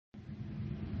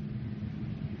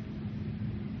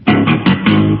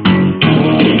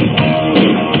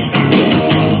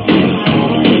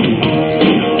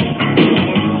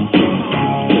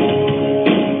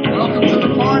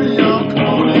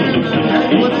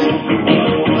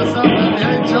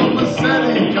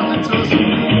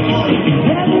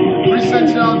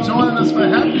joining us for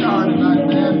happy hour tonight,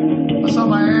 man. I saw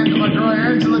my girl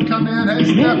Angela come in. Hey,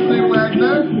 Stephanie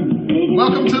Wagner.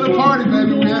 Welcome to the party,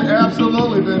 baby.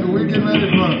 Absolutely, baby. We're getting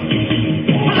ready for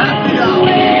happy hour.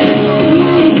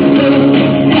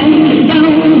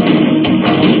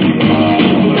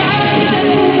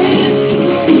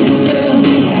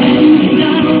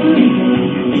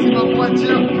 See my boy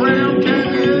Jeff Graham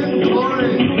came in.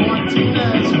 Glory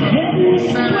Martinez from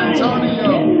San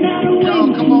Antonio.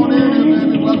 Y'all come on in here,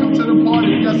 baby. Welcome to the party.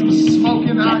 We got some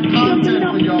smoking hot content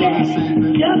for y'all this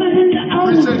evening.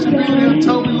 Appreciate you being here,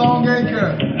 Toby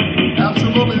Longacre.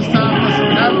 Absolutely, it's time for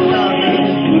some happy hour,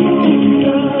 baby.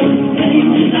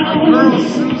 Our girl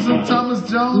Susan Thomas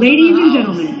Jones. Ladies and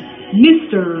gentlemen,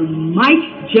 Mr.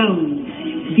 Mike Jones,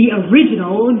 the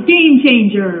original game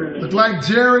changer. Look like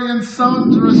Jerry and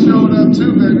Sandra showed up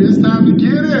too, baby. It's time to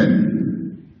get it.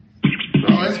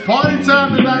 Oh, it's party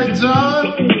time tonight,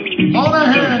 John.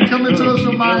 Monahan coming to us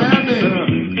from Miami.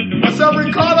 What's up,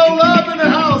 Ricardo Love in the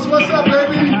house? What's up,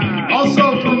 baby?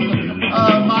 Also from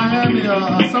Miami,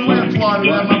 somewhere in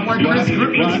Florida, my boy Chris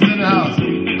Goodness is in the house.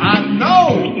 I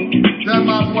know that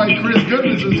my boy Chris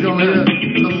Goodness is going here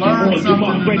to learn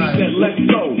something tonight.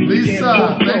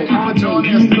 Lisa, thank you for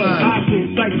joining us tonight.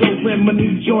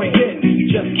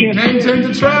 Game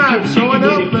Changer Tribe showing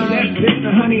up, man.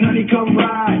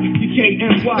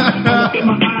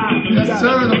 Yes,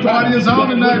 sir. The party is on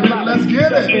tonight, baby. Let's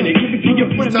get it.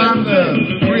 It's time to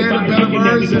create a better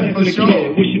version for sure. I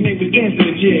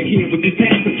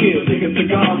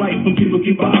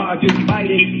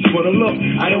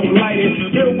don't like it.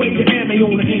 Still wait to ammo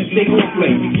on the hand, stay on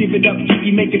play. Give it up,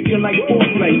 you make it feel like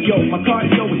foreplay. Yo, my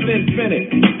cardio is infinite.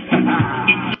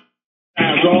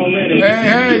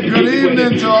 Hey, good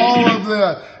evening to all of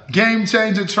the Game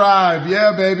Changer Tribe.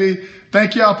 Yeah, baby.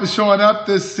 Thank y'all for showing up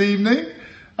this evening.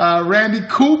 Randy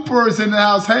Cooper is in the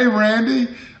house. Hey, Randy.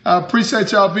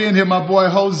 Appreciate y'all being here. My boy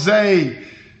Jose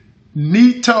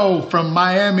Nito from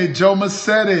Miami, Joe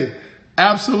Massetti,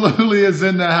 absolutely is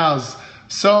in the house.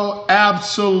 So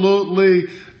absolutely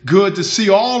good to see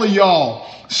all of y'all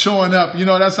showing up. You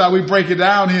know, that's how we break it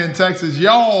down here in Texas.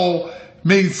 Y'all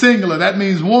means singular. That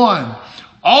means one.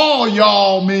 All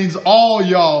y'all means all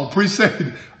y'all.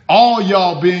 Appreciate all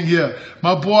y'all being here.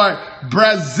 My boy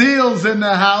Brazil's in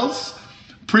the house.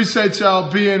 Appreciate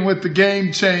y'all being with the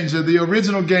Game Changer, the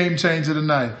original Game Changer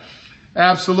tonight.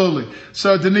 Absolutely.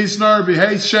 So Denise Nerby,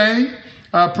 hey Shane,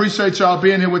 I appreciate y'all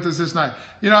being here with us this night.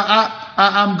 You know,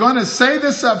 I'm going to say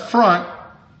this up front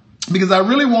because I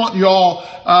really want y'all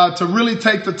to really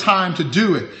take the time to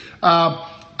do it.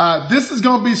 This is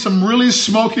going to be some really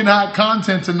smoking hot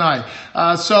content tonight.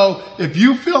 So if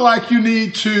you feel like you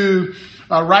need to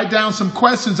write down some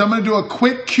questions, I'm going to do a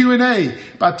quick Q&A,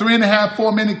 about 3.5,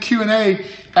 4 minute Q&A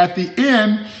at the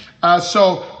end.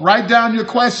 So write down your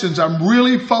questions. I'm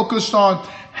really focused on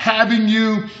having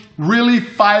you really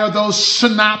fire those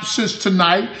synopses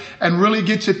tonight and really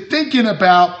get you thinking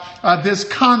about this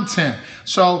content.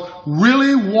 So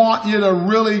really want you to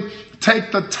really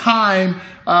take the time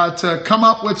to come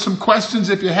up with some questions.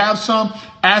 If you have some,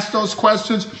 ask those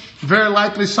questions. Very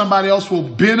likely somebody else will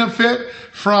benefit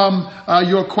from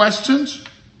your questions.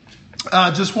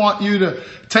 Just want you to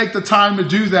take the time to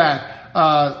do that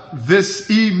this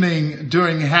evening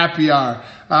during happy hour.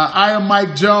 I am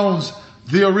Mike Jones,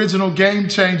 the original Game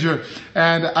Changer,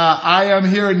 and I am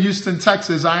here in Houston,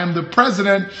 Texas. I am the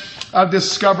president of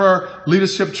Discover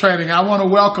Leadership Training. I want to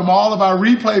welcome all of our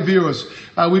replay viewers.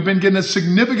 We've been getting a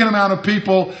significant amount of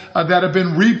people that have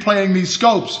been replaying these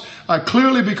scopes,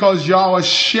 clearly because y'all are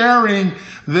sharing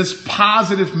this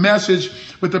positive message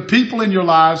with the people in your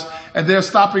lives, and they're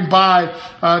stopping by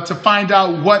to find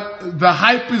out what the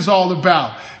hype is all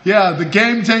about. Yeah, the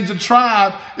Game Changer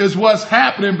Tribe is what's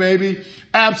happening, baby.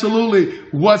 Absolutely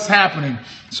what's happening.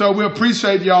 So we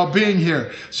appreciate y'all being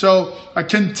here. So I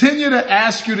continue to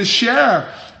ask you to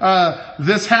share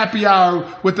this happy hour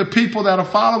with the people that are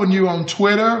following you on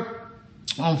Twitter,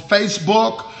 on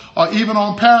Facebook, or even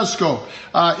on Periscope.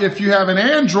 If you have an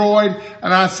Android,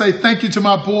 and I say thank you to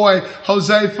my boy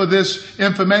Jose for this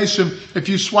information, if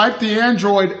you swipe the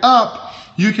Android up,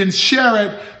 you can share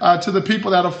it to the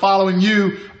people that are following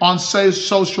you on, say,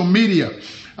 social media.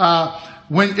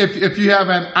 If you have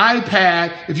an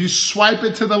iPad, if you swipe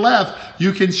it to the left,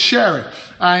 you can share it.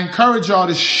 I encourage y'all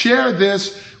to share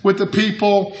this with the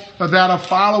people that are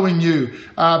following you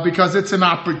because it's an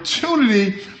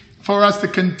opportunity for us to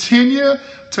continue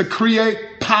to create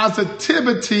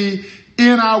positivity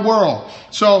in our world.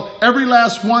 So every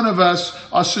last one of us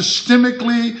are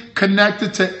systemically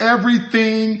connected to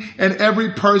everything and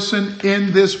every person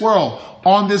in this world,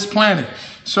 on this planet.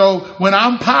 So when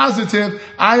I'm positive,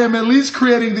 I am at least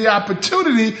creating the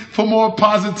opportunity for more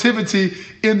positivity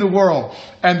in the world.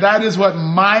 And that is what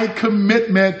my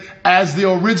commitment as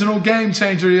the original game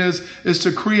changer is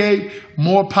to create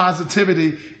more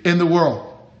positivity in the world.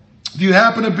 If you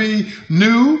happen to be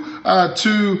new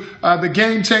to the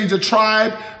Game Changer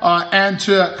Tribe and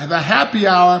to the happy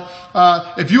hour,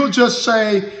 if you'll just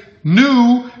say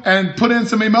new and put in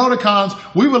some emoticons,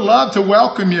 we would love to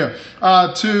welcome you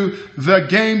to the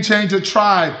Game Changer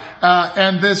Tribe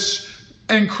and this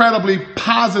incredibly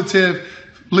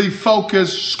positively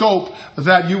focused scope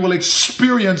that you will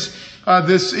experience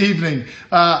this evening.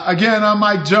 Again, I'm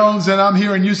Mike Jones, and I'm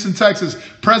here in Houston, Texas,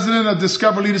 president of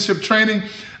Discover Leadership Training.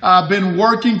 I've been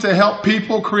working to help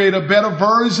people create a better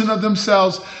version of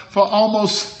themselves for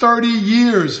almost 30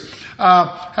 years.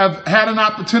 Have had an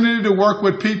opportunity to work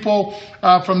with people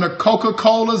from the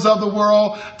Coca-Colas of the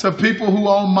world to people who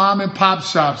own mom and pop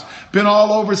shops. Been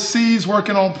all overseas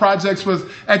working on projects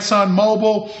with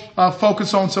ExxonMobil,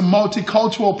 focused on some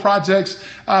multicultural projects,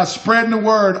 spreading the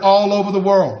word all over the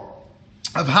world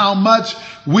of how much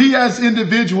we as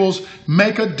individuals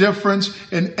make a difference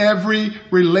in every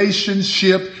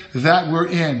relationship that we're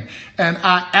in. And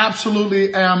I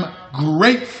absolutely am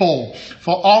grateful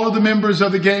for all of the members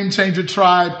of the Game Changer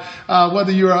Tribe,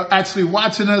 whether you're actually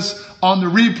watching us on the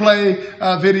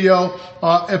replay video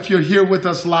or if you're here with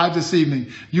us live this evening.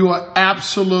 You are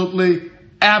absolutely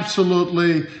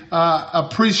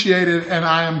appreciated, and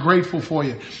I am grateful for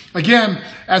you. Again,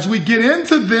 as we get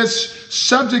into this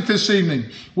subject this evening,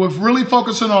 we're really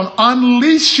focusing on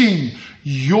unleashing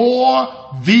your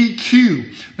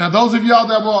VQ. Now, those of y'all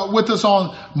that were with us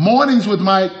on Mornings with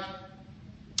Mike,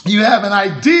 you have an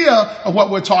idea of what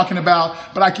we're talking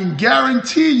about, but I can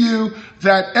guarantee you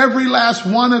that every last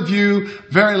one of you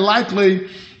very likely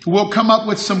will come up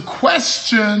with some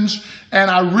questions,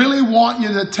 and I really want you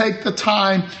to take the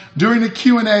time during the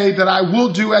Q&A that I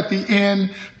will do at the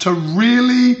end to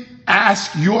really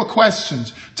ask your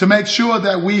questions, to make sure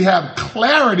that we have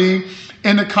clarity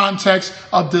in the context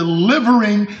of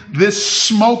delivering this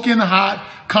smoking hot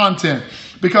content.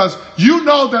 Because you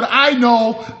know that I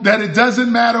know that it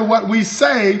doesn't matter what we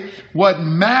say, what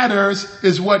matters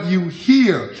is what you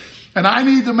hear. And I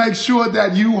need to make sure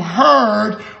that you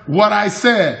heard what I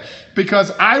said,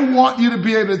 because I want you to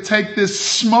be able to take this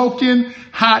smoking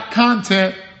hot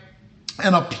content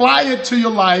and apply it to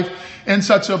your life in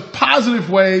such a positive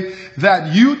way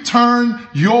that you turn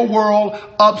your world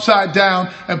upside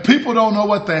down and people don't know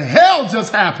what the hell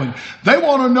just happened. They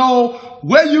want to know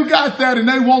where you got that, and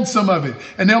they want some of it.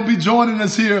 And they'll be joining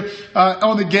us here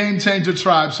on the Game Changer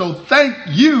Tribe. So thank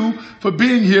you for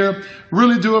being here.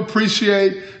 Really do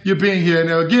appreciate you being here.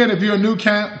 Now, again, if you're a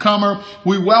newcomer,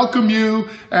 we welcome you.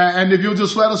 And if you'll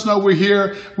just let us know we're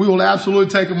here, we will absolutely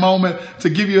take a moment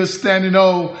to give you a standing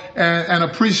O and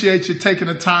appreciate you taking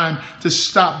the time to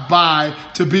stop by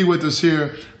to be with us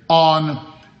here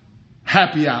on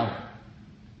Happy Hour.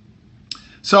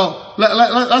 So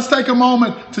let's take a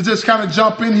moment to just kind of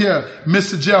jump in here,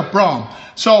 Mr. Jeff Brom.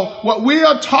 So what we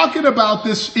are talking about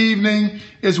this evening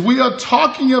is we are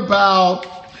talking about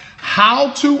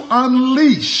how to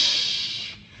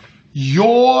unleash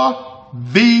your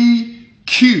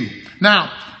VQ.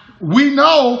 Now, we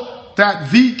know that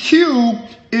VQ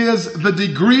is the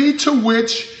degree to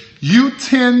which you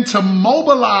tend to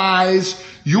mobilize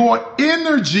your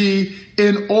energy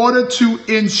in order to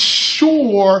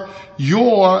ensure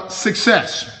your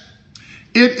success.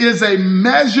 It is a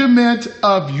measurement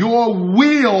of your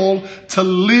will to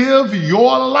live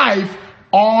your life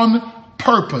on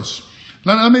purpose.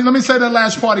 Let me say that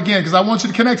last part again, because I want you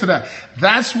to connect to that.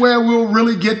 That's where we'll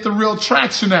really get the real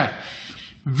traction at.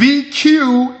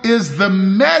 VQ is the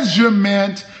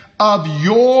measurement of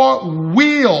your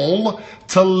will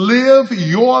to live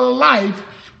your life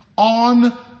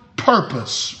on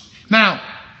purpose. Now,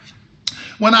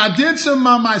 when I did some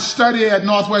of my study at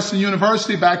Northwestern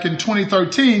University back in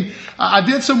 2013, I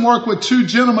did some work with two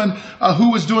gentlemen who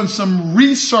was doing some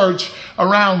research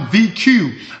around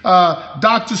VQ,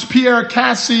 Drs. Pierre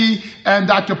Cassie and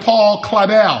Dr. Paul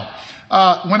Claudel.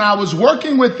 When I was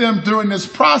working with them during this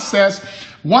process,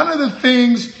 one of the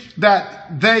things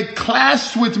that they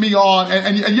clashed with me on,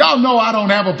 and y'all know I don't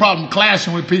have a problem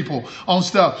clashing with people on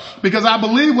stuff, because I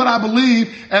believe what I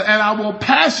believe, and I will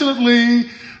passionately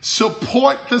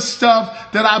support the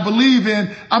stuff that I believe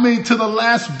in, to the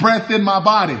last breath in my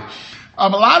body. A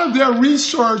lot of their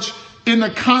research in the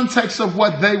context of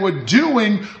what they were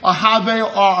doing or how they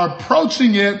are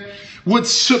approaching it would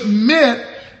submit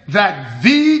that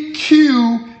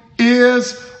VQ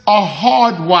is a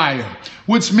hardwire,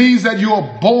 which means that you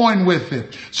are born with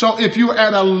it. So if you're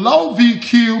at a low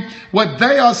VQ, what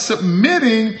they are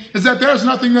submitting is that there's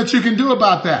nothing that you can do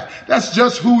about that. That's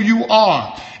just who you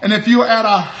are. And if you're at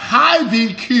a high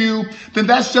VQ, then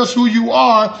that's just who you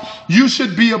are. You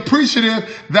should be appreciative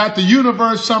that the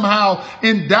universe somehow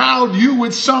endowed you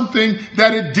with something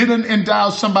that it didn't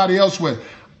endow somebody else with.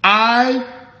 I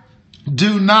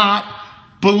do not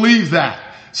believe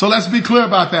that. So let's be clear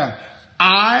about that.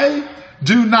 I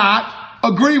do not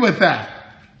agree with that.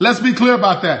 Let's be clear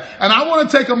about that. And I want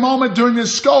to take a moment during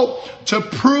this scope to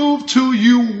prove to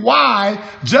you why,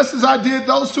 just as I did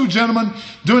those two gentlemen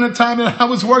during the time that I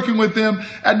was working with them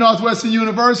at Northwestern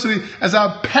University, as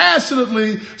I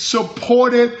passionately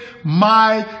supported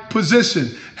my position.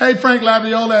 Hey, Frank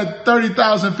Laviola at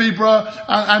 30,000 feet, bro.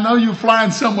 I know you're flying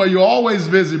somewhere. You're always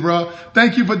busy, bro.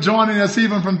 Thank you for joining us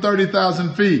even from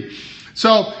 30,000 feet.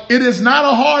 So it is not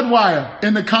a hardwire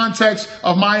in the context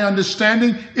of my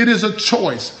understanding. It is a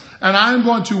choice. And I'm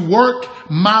going to work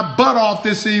my butt off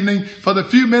this evening for the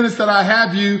few minutes that I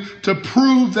have you to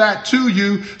prove that to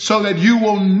you so that you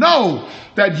will know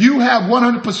that you have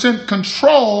 100%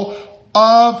 control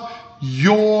of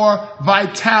your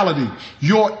vitality,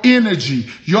 your energy,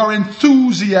 your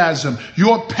enthusiasm,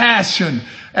 your passion,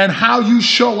 and how you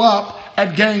show up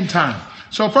at game time.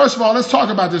 So first of all, let's talk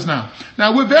about this now.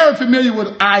 Now, we're very familiar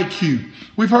with IQ.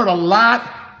 We've heard a lot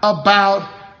about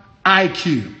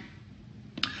IQ.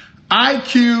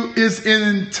 IQ is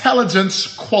an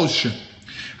intelligence quotient.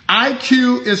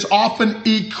 IQ is often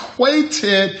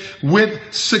equated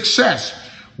with success.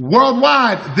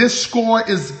 Worldwide, this score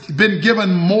has been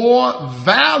given more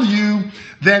value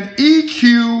than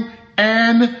EQ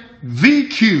and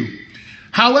VQ.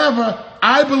 However,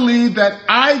 I believe that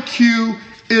IQ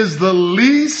is the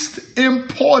least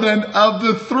important of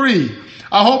the three.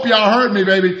 I hope y'all heard me,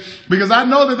 baby, because I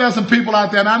know that there's some people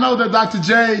out there, and I know that Dr.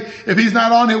 J, if he's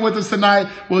not on here with us tonight,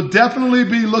 will definitely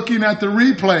be looking at the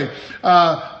replay.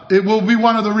 It will be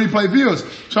one of the replay viewers.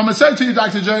 So I'm going to say to you,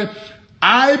 Dr. J,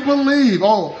 I believe,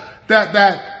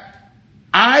 that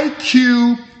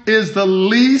IQ is the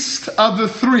least of the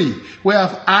three. We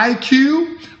have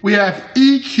IQ, we have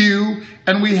EQ,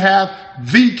 and we have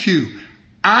VQ.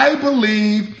 I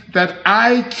believe that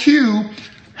IQ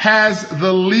has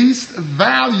the least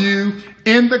value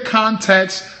in the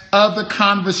context of the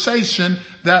conversation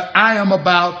that I am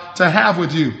about to have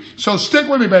with you. So stick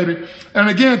with me, baby. And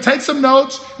again, take some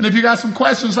notes. And if you got some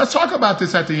questions, let's talk about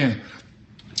this at the end.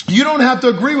 You don't have to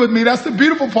agree with me. That's the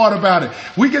beautiful part about it.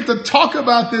 We get to talk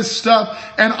about this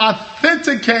stuff and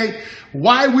authenticate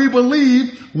why we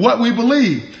believe what we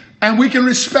believe. And we can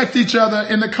respect each other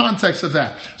in the context of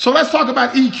that. So let's talk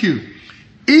about EQ.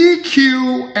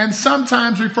 EQ, and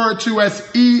sometimes referred to as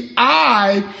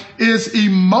EI, is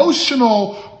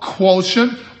emotional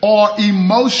quotient or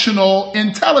emotional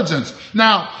intelligence.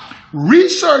 Now,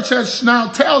 research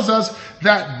now tells us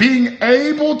that being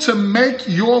able to make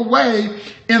your way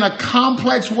in a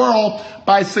complex world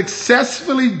by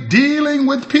successfully dealing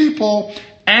with people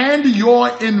and your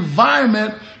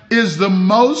environment is the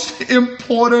most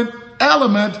important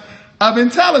element of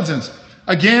intelligence.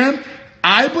 Again,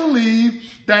 I believe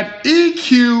that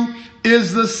EQ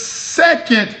is the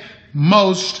second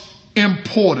most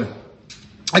important.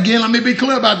 Again, let me be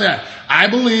clear about that. I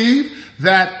believe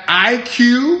that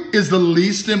IQ is the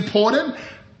least important.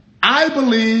 I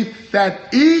believe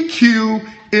that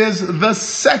EQ is the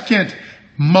second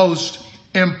most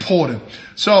important.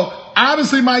 So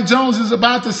obviously Mike Jones is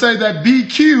about to say that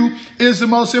BQ is the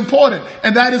most important,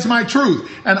 and that is my truth.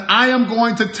 And I am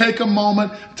going to take a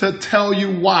moment to tell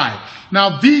you why.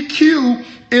 Now, VQ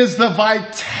is the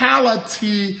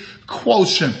vitality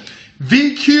quotient.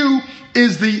 VQ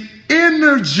is the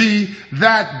energy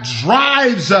that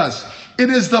drives us. It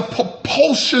is the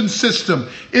propulsion system.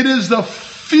 It is the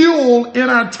fuel in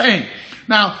our tank.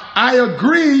 Now, I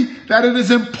agree that it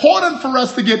is important for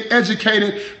us to get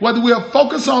educated, whether we are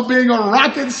focused on being a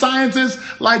rocket scientist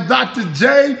like Dr.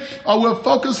 J, or we're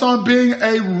focused on being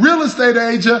a real estate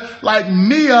agent like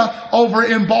Mia over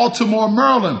in Baltimore,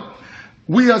 Maryland.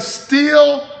 We are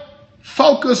still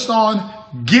focused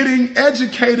on getting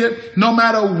educated no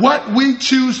matter what we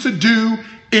choose to do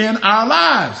in our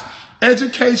lives.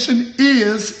 Education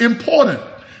is important.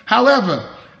 However,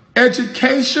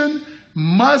 education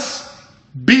must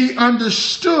be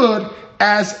understood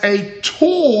as a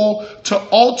tool to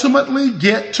ultimately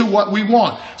get to what we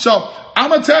want. So I'm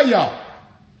going to tell y'all,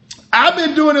 I've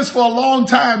been doing this for a long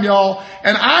time, y'all,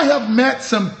 and I have met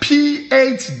some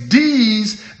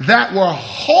PhDs that were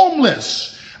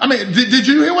homeless. I mean, did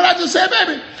you hear what I just said,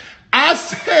 baby? I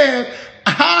said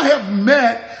I have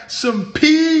met some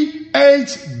PhDs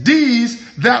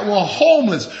that were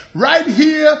homeless right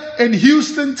here in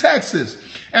Houston, Texas.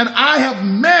 And I have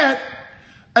met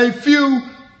a few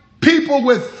people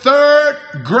with third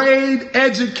grade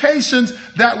educations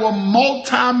that were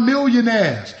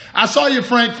multimillionaires. I saw you,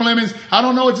 Frank Flemings. I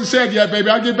don't know what you said yet, baby.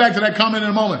 I'll get back to that comment in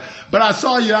a moment. But I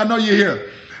saw you. I know you're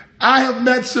here. I have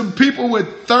met some people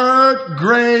with third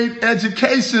grade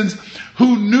educations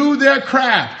who knew their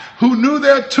craft, who knew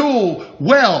their tool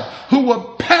well, who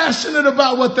were passionate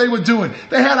about what they were doing.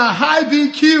 They had a high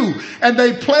VQ and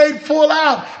they played full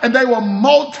out and they were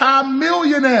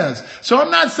multi-millionaires. So I'm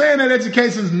not saying that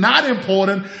education is not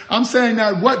important. I'm saying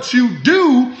that what you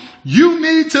do, you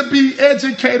need to be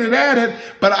educated at it.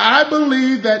 But I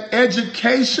believe that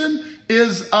education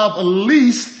is of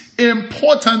least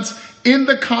importance in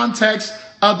the context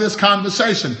of this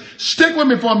conversation. Stick with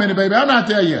me for a minute, baby. I'm not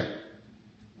there yet.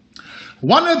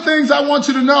 One of the things I want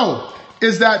you to know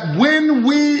is that when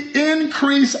we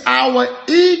increase our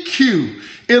EQ,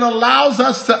 it allows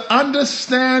us to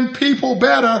understand people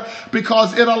better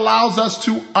because it allows us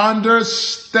to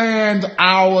understand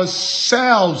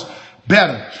ourselves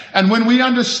better. And when we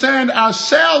understand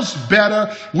ourselves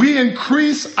better, we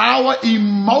increase our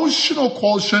emotional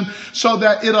quotient so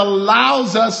that it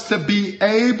allows us to be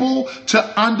able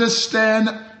to understand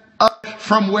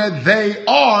from where they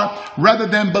are rather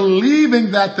than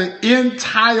believing that the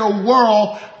entire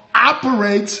world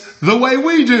operates the way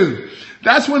we do.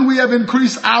 That's when we have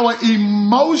increased our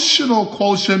emotional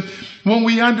quotient, when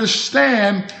we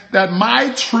understand that my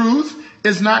truth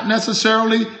is not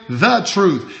necessarily the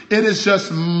truth. It is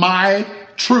just my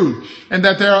truth. And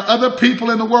that there are other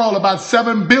people in the world, about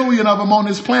 7 billion of them on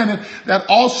this planet, that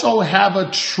also have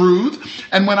a truth.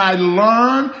 And when I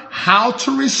learn how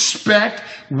to respect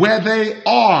where they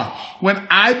are, when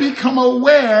I become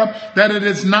aware that it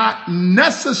is not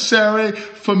necessary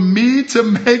for me to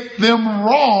make them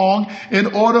wrong in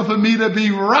order for me to be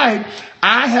right,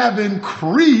 I have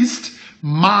increased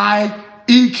my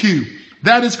EQ.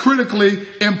 That is critically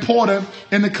important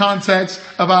in the context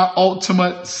of our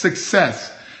ultimate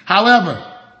success. However,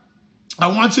 I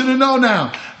want you to know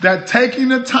now that taking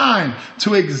the time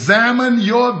to examine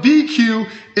your VQ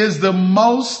is the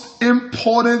most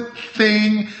important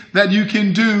thing that you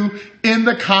can do in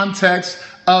the context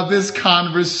of this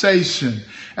conversation.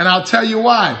 And I'll tell you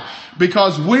why.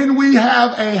 Because when we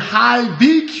have a high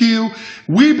VQ,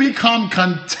 we become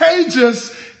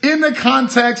contagious in the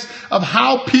context of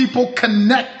how people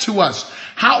connect to us,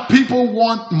 how people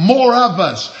want more of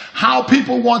us, how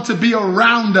people want to be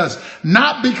around us,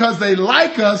 not because they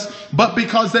like us, but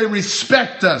because they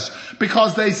respect us,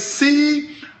 because they see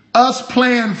us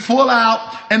playing full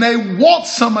out and they want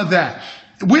some of that.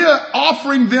 We are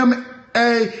offering them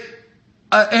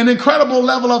an incredible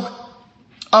level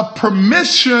of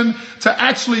permission to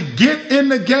actually get in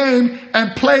the game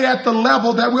and play at the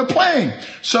level that we're playing.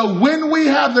 So when we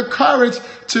have the courage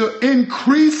to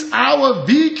increase our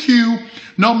VQ,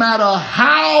 no matter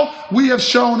how we have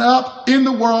shown up in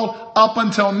the world up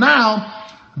until now,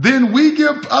 then we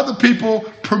give other people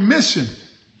permission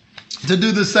to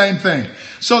do the same thing.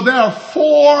 So there are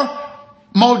 4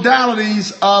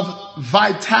 modalities of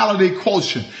vitality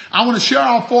quotient. I want to share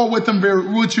all 4 with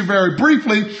you very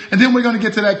briefly, and then we're going to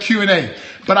get to that Q&A.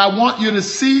 But I want you to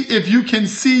see if you can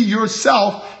see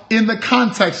yourself in the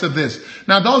context of this.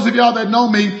 Now, those of y'all that know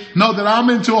me know that I'm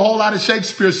into a whole lot of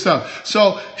Shakespeare stuff.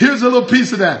 So here's a little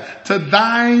piece of that. To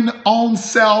thine own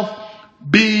self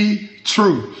be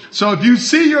true. So if you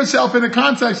see yourself in the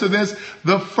context of this,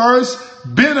 the first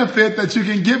benefit that you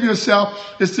can give yourself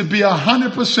is to be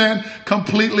 100%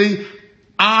 completely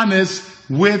honest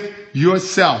with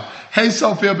yourself. Hey,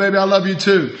 Sophia, baby, I love you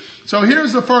too. So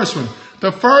here's the first one.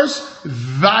 The first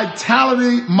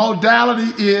vitality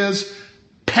modality is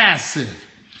passive.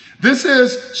 This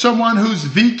is someone whose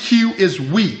VQ is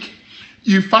weak.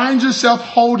 You find yourself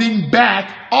holding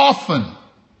back often.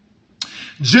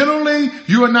 Generally,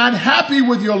 you are not happy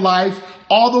with your life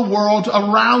or the world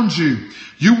around you.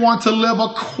 You want to live a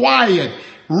quiet,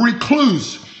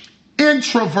 recluse,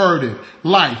 introverted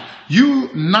life. You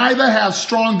neither have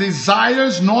strong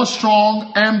desires nor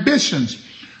strong ambitions.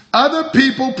 Other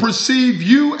people perceive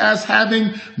you as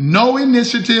having no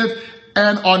initiative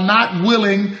and are not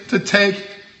willing to take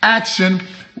action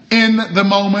in the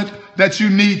moment that you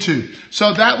need to.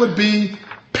 So that would be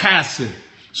passive.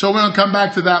 So we're going to come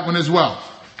back to that one as well.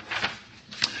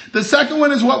 The second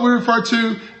one is what we refer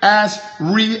to as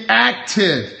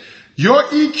reactive. Your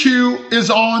EQ is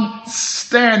on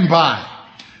standby.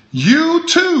 You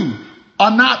too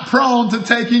are not prone to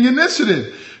taking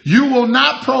initiative. You will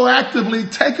not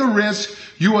proactively take a risk.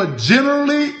 You are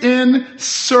generally in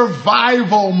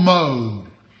survival mode.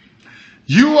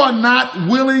 You are not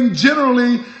willing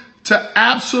generally to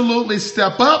absolutely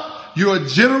step up. You are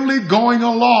generally going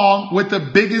along with the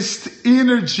biggest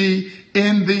energy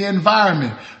in the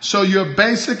environment. So you're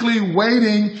basically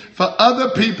waiting for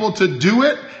other people to do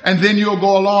it, and then you'll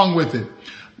go along with it.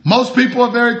 Most people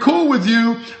are very cool with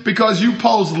you because you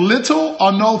pose little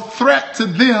or no threat to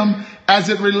them as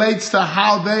it relates to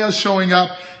how they are showing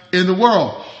up in the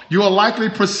world. You are likely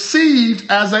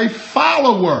perceived as a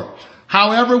follower.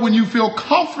 However, when you feel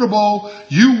comfortable,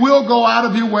 you will go out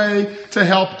of your way to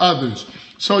help others.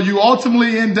 So you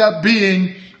ultimately end up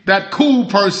being that cool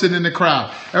person in the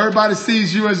crowd. Everybody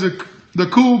sees you as the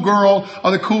cool girl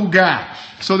or the cool guy.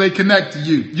 So they connect to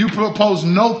you. You pose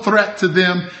no threat to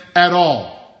them at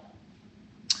all.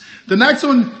 The next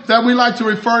one that we like to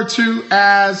refer to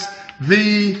as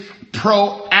the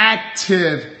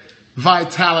proactive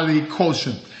vitality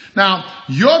quotient. Now,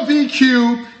 your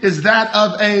VQ is that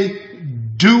of a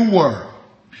doer.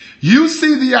 You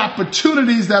see the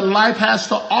opportunities that life has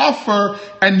to offer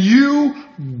and you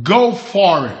go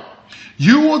for it.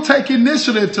 You will take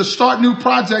initiative to start new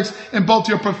projects in both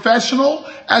your professional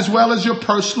as well as your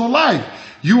personal life.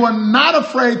 You are not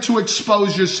afraid to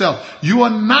expose yourself. You are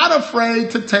not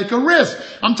afraid to take a risk.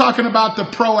 I'm talking about the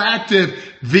proactive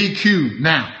VQ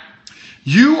now.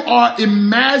 You are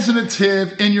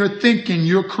imaginative in your thinking.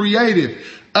 You're creative.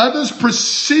 Others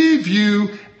perceive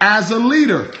you as a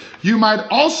leader. You might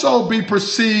also be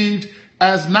perceived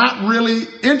as not really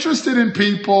interested in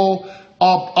people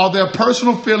or their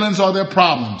personal feelings or their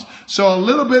problems. So a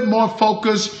little bit more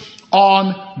focus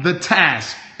on the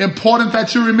task. Important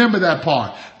that you remember that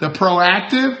part. The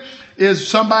proactive is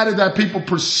somebody that people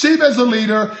perceive as a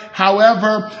leader.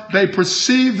 However, they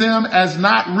perceive them as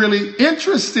not really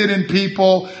interested in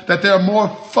people, that they're more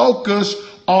focused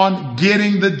on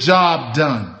getting the job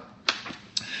done.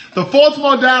 The fourth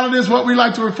modality is what we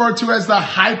like to refer to as the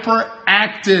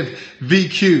hyperactive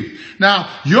VQ. Now,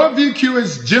 your VQ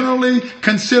is generally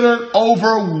considered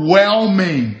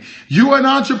overwhelming. You are an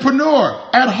entrepreneur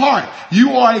at heart.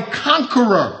 You are a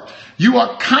conqueror. You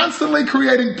are constantly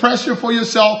creating pressure for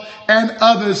yourself and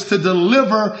others to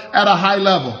deliver at a high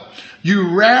level.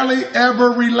 You rarely ever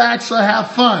relax or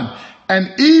have fun.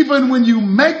 And even when you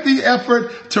make the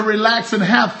effort to relax and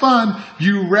have fun,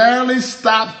 you rarely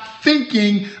stop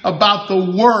thinking about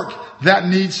the work that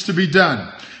needs to be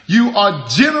done. You are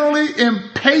generally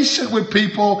impatient with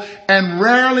people and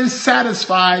rarely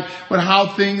satisfied with how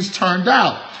things turned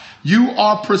out. You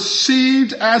are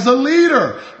perceived as a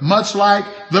leader, much like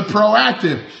the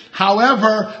proactive.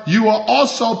 However, you are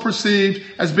also perceived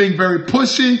as being very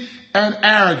pushy and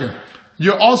arrogant.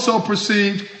 You're also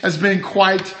perceived as being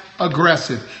quite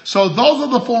aggressive. So those are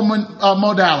the four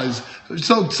modalities.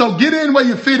 So get in where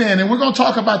you fit in, and we're going to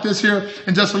talk about this here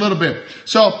in just a little bit.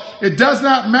 So it does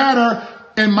not matter,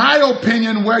 in my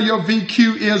opinion, where your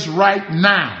VQ is right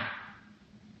now.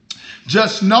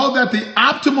 Just know that the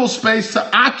optimal space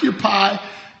to occupy,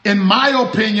 in my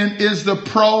opinion, is the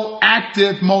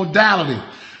proactive modality.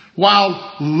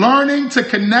 While learning to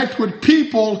connect with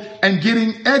people and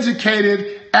getting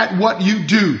educated at what you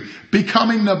do,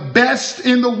 becoming the best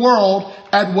in the world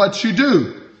at what you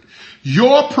do.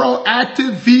 Your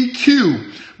proactive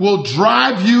VQ will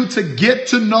drive you to get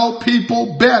to know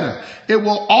people better. It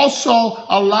will also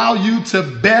allow you to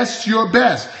best your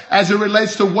best as it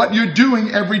relates to what you're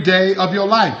doing every day of your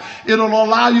life. It'll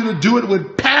allow you to do it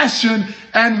with passion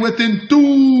and with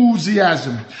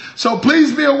enthusiasm. So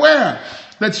please be aware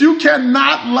that you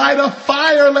cannot light a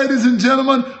fire, ladies and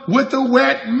gentlemen, with a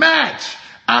wet match.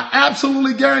 I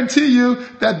absolutely guarantee you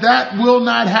that that will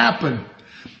not happen.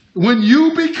 When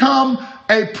you become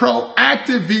a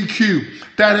proactive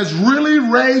VQ that has really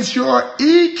raised your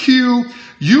EQ,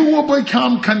 you will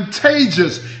become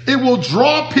contagious. It will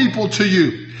draw people to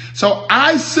you. So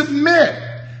I submit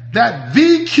that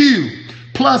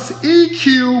VQ plus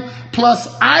EQ plus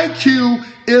IQ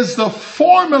is the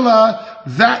formula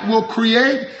that will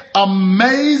create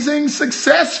amazing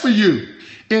success for you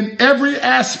in every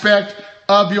aspect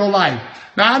of your life.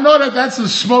 Now, I know that that's some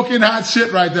smoking hot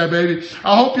shit right there, baby.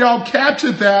 I hope y'all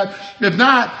captured that. If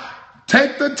not,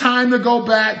 take the time to go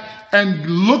back and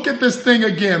look at this thing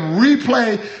again.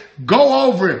 Replay, go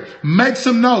over it, make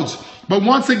some notes. But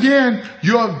once again,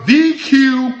 your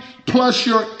VQ plus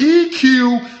your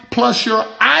EQ plus your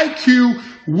IQ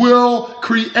will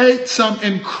create some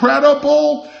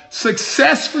incredible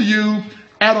success for you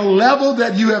at a level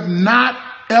that you have not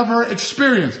ever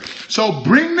experienced. So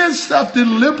bring this stuff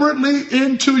deliberately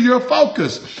into your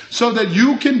focus so that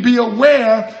you can be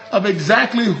aware of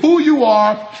exactly who you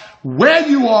are, where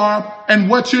you are, and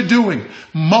what you're doing.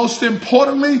 Most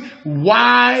importantly,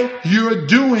 why you're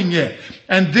doing it.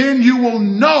 And then you will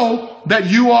know that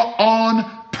you are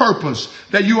on purpose,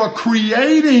 that you are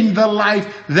creating the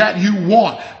life that you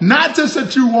want. Not just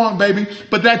that you want, baby,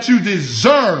 but that you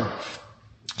deserve.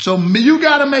 So you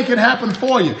got to make it happen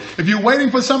for you. If you're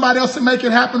waiting for somebody else to make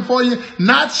it happen for you,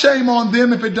 not shame on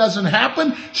them if it doesn't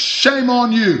happen, shame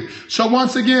on you. So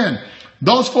once again,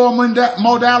 those four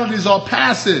modalities are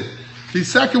passive. The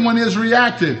second one is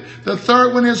reactive. The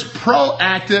third one is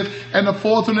proactive. And the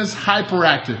fourth one is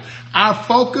hyperactive. Our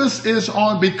focus is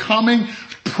on becoming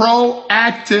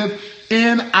proactive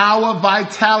in our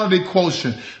vitality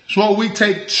quotient. So we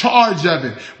take charge of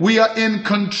it. We are in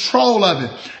control of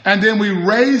it. And then we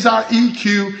raise our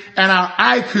EQ and our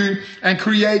IQ and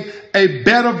create a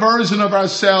better version of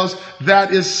ourselves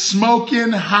that is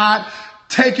smoking hot,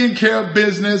 taking care of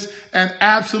business, and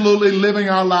absolutely living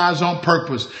our lives on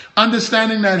purpose.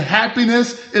 Understanding that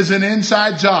happiness is an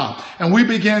inside job, and we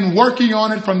begin working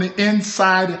on it from the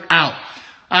inside out.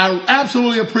 I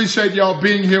absolutely appreciate y'all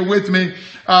being here with me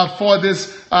for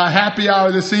this happy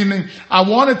hour this evening. I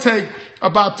want to take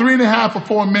about 3.5 or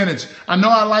 4 minutes. I know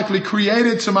I likely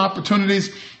created some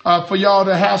opportunities for y'all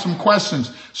to have some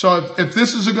questions. So if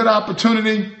this is a good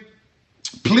opportunity,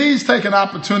 please take an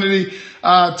opportunity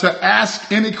to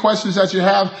ask any questions that you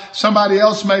have. Somebody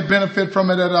else may benefit from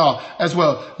it at all as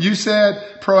well. You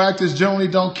said proactives generally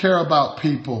don't care about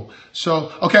people.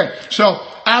 So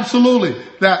absolutely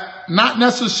that not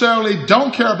necessarily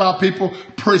don't care about people,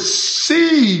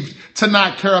 perceived to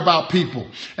not care about people.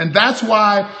 And that's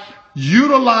why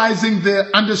utilizing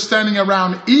the understanding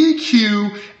around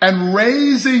EQ and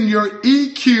raising your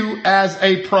EQ as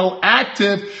a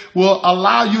proactive will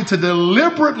allow you to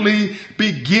deliberately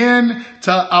begin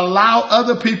to allow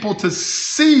other people to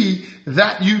see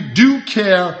that you do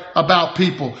care about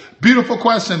people. Beautiful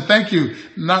question. Thank you.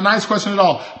 Not nice question at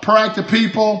all. Proactive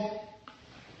people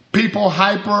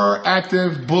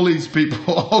hyperactive bullies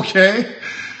people. Okay.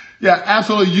 Yeah,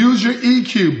 absolutely. Use your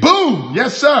EQ. Boom.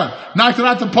 Yes, sir. Knocked it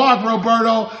out the park,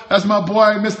 Roberto. That's my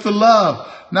boy, Mr. Love.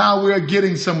 Now we're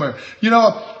getting somewhere.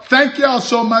 Thank y'all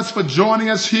so much for joining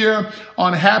us here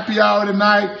on Happy Hour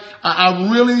tonight.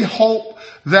 I really hope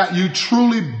that you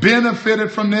truly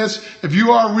benefited from this. If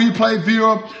you are a replay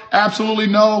viewer, absolutely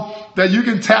know that you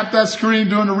can tap that screen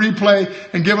during the replay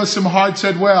and give us some hearts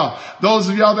as well. Those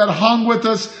of y'all that hung with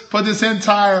us for this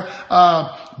entire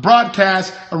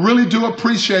broadcast, I really do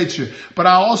appreciate you. But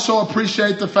I also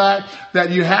appreciate the fact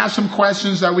that you have some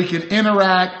questions that we can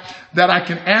interact, that I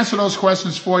can answer those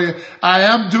questions for you. I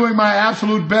am doing my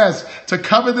absolute best to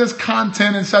cover this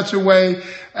content in such a way.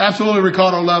 Absolutely,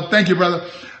 Ricardo Love. Thank you, brother.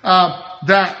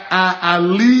 That I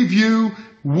leave you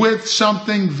with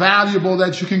something valuable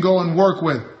that you can go and work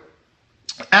with.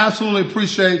 Absolutely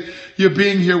appreciate you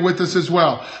being here with us as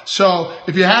well. So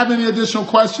if you have any additional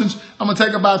questions, I'm going to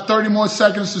take about 30 more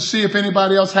seconds to see if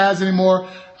anybody else has any more.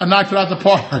 I knocked it out the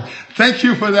park. Thank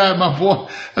you for that, my boy.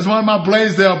 That's one of my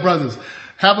Blaisdell brothers.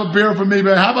 Have a beer for me,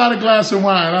 man. How about a glass of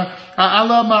wine? I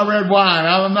love my red wine.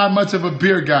 I'm not much of a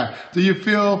beer guy. Do you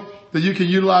feel that you can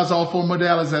utilize all four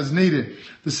modalities as needed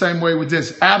the same way with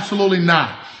this? Absolutely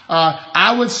not.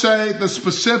 I would say the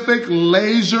specific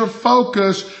laser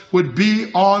focus would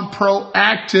be on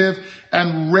proactive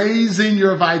and raising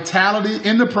your vitality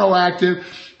in the proactive,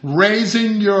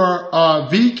 raising your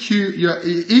VQ, your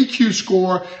EQ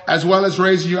score, as well as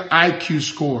raising your IQ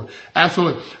score.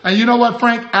 Absolutely. And you know what,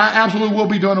 Frank? I absolutely will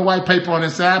be doing a white paper on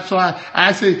this. I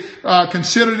actually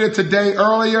considered it today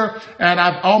earlier, and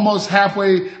I've almost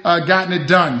halfway gotten it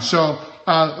done. So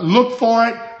look for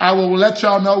it. I will let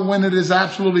y'all know when it is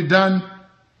absolutely done.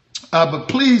 But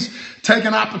please take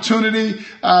an opportunity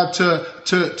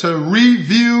to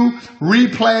review,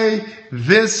 replay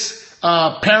this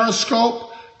Periscope,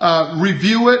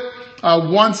 review it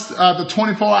once the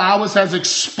 24 hours has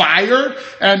expired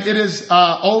and it is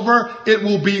over. It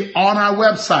will be on our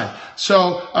website.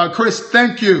 So, Chris,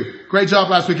 thank you. Great job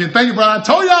last weekend. Thank you, brother. I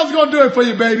told you I was going to do it for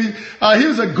you, baby. He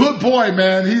was a good boy,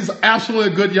 man. He's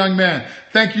absolutely a good young man.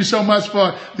 Thank you so much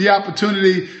for the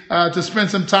opportunity to spend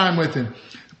some time with him.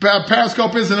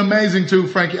 Periscope is an amazing tool,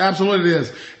 Frankie. Absolutely it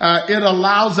is. It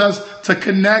allows us to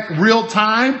connect real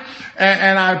time.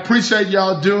 And I appreciate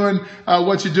y'all doing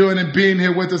what you're doing and being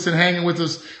here with us and hanging with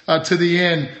us to the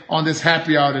end on this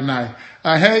happy hour tonight.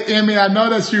 Hey, Emmy, I know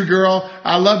that's you, girl.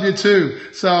 I love you too.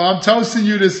 So I'm toasting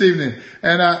you this evening.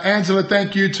 And Angela,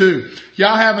 thank you too.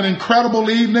 Y'all have an incredible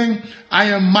evening. I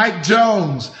am Mike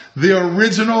Jones, the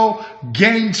original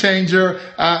game changer.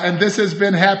 And this has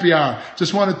been Happy Hour.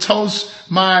 Just want to toast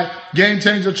my Game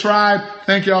Changer tribe.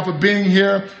 Thank y'all for being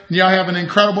here. And y'all have an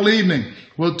incredible evening.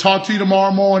 We'll talk to you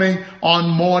tomorrow morning on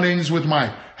Mornings with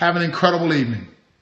Mike. Have an incredible evening.